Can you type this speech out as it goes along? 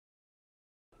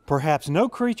Perhaps no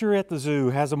creature at the zoo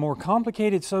has a more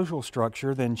complicated social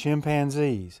structure than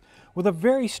chimpanzees, with a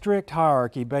very strict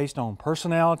hierarchy based on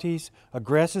personalities,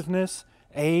 aggressiveness,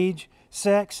 age,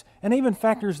 sex, and even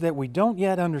factors that we don't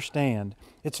yet understand.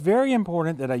 It's very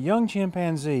important that a young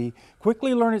chimpanzee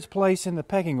quickly learn its place in the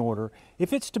pecking order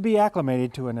if it's to be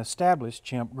acclimated to an established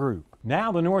chimp group.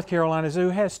 Now the North Carolina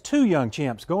Zoo has two young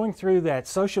chimps going through that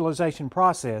socialization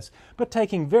process, but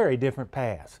taking very different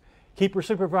paths. Keeper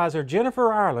Supervisor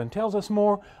Jennifer Ireland tells us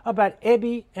more about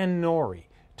Ebby and Nori,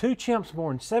 two chimps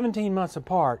born 17 months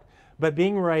apart, but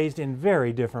being raised in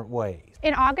very different ways.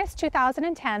 In August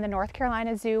 2010, the North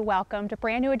Carolina Zoo welcomed a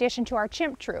brand new addition to our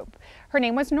chimp troop. Her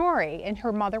name was Nori, and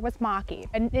her mother was Maki.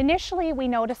 And initially, we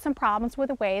noticed some problems with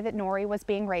the way that Nori was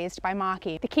being raised by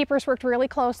Maki. The keepers worked really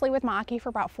closely with Maki for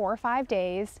about 4 or 5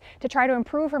 days to try to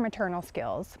improve her maternal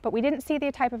skills, but we didn't see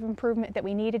the type of improvement that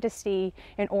we needed to see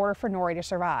in order for Nori to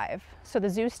survive. So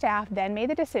the zoo staff then made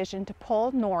the decision to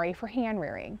pull Nori for hand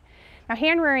rearing. Now,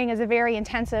 hand rearing is a very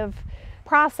intensive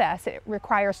process. It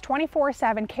requires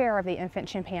 24/7 care of the infant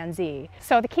chimpanzee.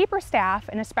 So the keeper staff,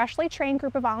 an especially trained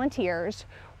group of volunteers,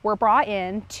 were brought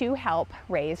in to help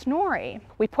raise Nori.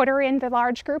 We put her in the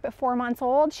large group at 4 months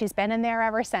old. She's been in there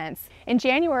ever since. In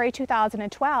January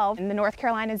 2012, the North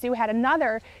Carolina Zoo had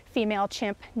another female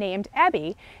chimp named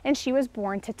Ebby, and she was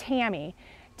born to Tammy.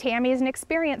 Tammy is an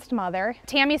experienced mother.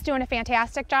 Tammy's doing a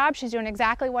fantastic job. She's doing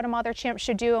exactly what a mother chimp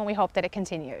should do, and we hope that it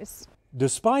continues.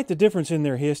 Despite the difference in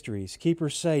their histories,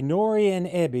 keepers say Nori and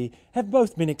Ebby have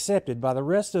both been accepted by the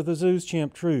rest of the zoo's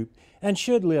chimp troop and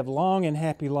should live long and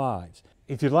happy lives.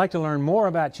 If you'd like to learn more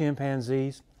about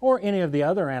chimpanzees or any of the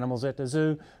other animals at the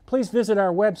zoo, please visit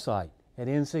our website at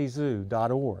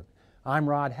nczoo.org. I'm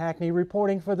Rod Hackney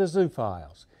reporting for the Zoo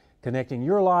Files, connecting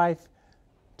your life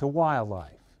to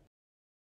wildlife.